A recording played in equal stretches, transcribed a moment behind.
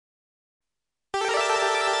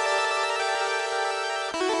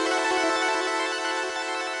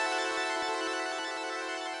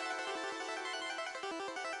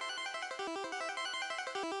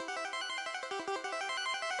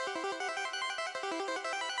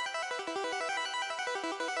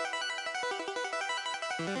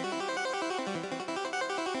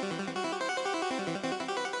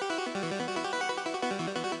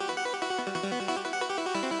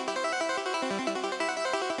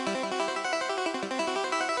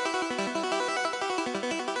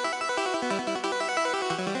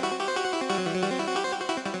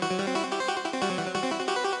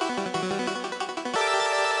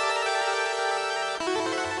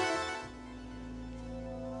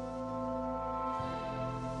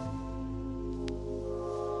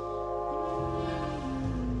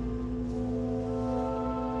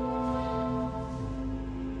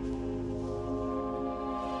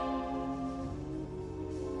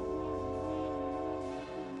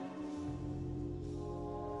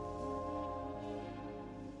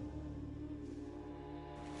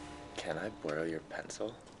Can I borrow your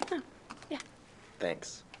pencil? Oh, yeah.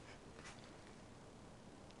 Thanks.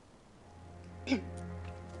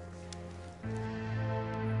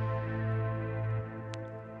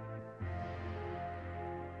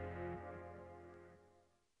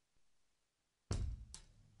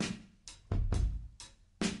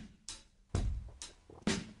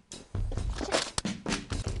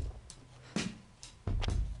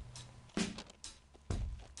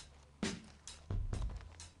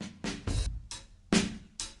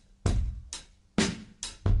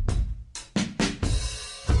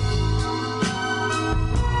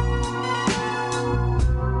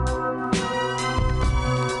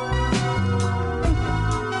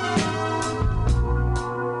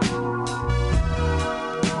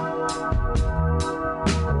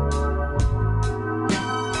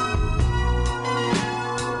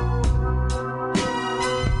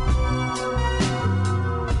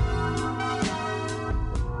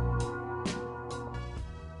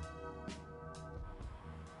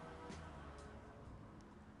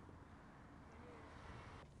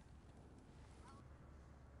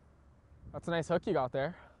 That's a nice hook you got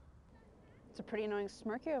there. It's a pretty annoying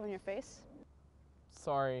smirk you have on your face.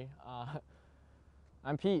 Sorry,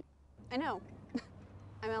 I'm Pete. I know.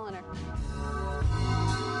 I'm Eleanor.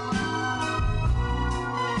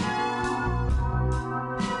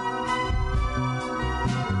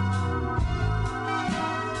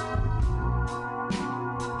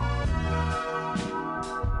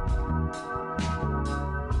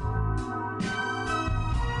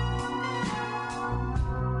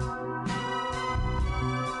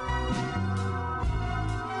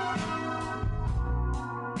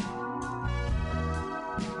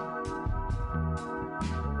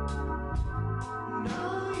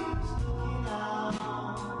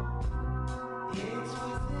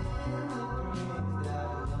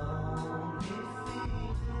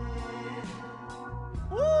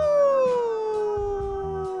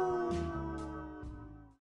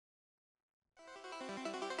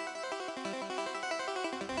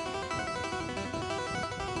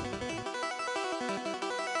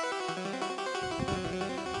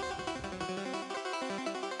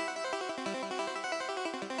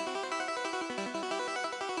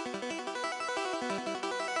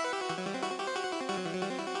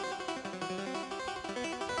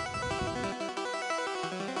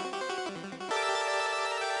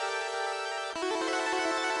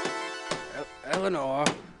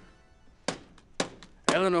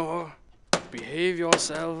 Eleanor, behave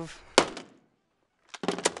yourself.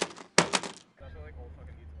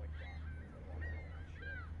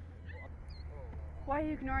 Why are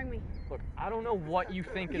you ignoring me? Look, I don't know what you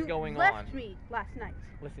think is going on. You left me last night.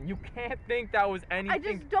 Listen, you can't think that was anything. I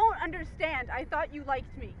just don't understand. I thought you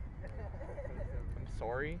liked me. I'm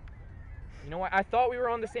sorry. You know what? I thought we were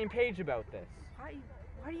on the same page about this.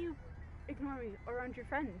 Why do you ignore me around your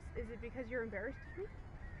friends? Is it because you're embarrassed of me?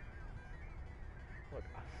 Look,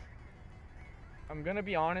 I'm gonna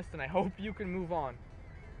be honest, and I hope you can move on.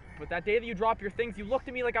 But that day that you dropped your things, you looked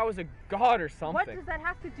at me like I was a god or something. What does that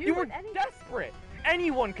have to do You were with anything? desperate.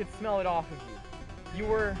 Anyone could smell it off of you. You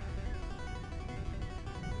were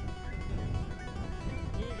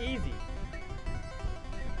easy.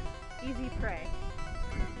 Easy prey.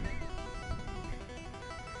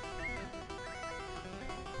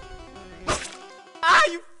 Ah,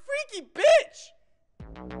 you freaky bitch!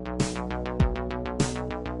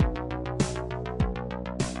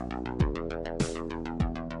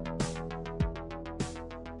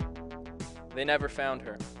 They never found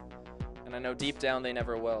her, and I know deep down they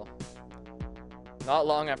never will. Not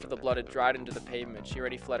long after the blood had dried into the pavement, she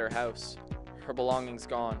already fled her house, her belongings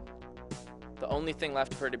gone. The only thing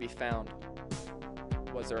left for her to be found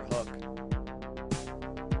was her hook.